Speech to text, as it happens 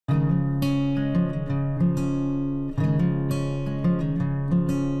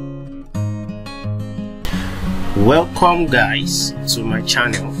Welcome guys to my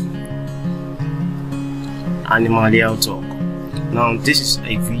channel Animalia Talk. Now this is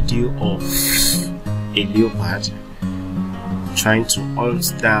a video of a leopard trying to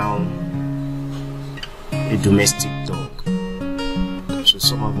hunt down a domestic dog. So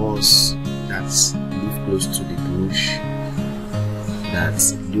some of us that live close to the bush, that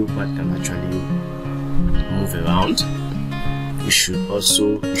leopard can actually move around, you should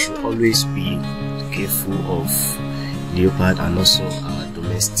always be careful of leopard and also our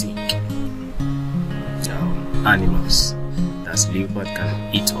domestic animals that leopard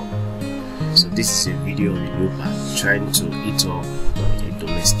can eat up. So this is a video of a leopard trying to eat up a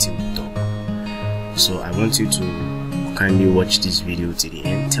domestic dog. So I want you to kindly watch this video to the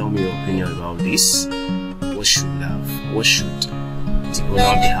end. Tell me your opinion about this. What should the owner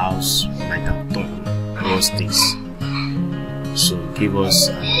of the house might have done towards this? So give us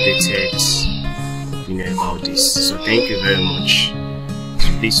an updated opinion about this. So thank you very much.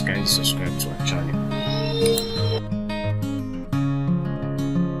 Please kindly subscribe to our channel.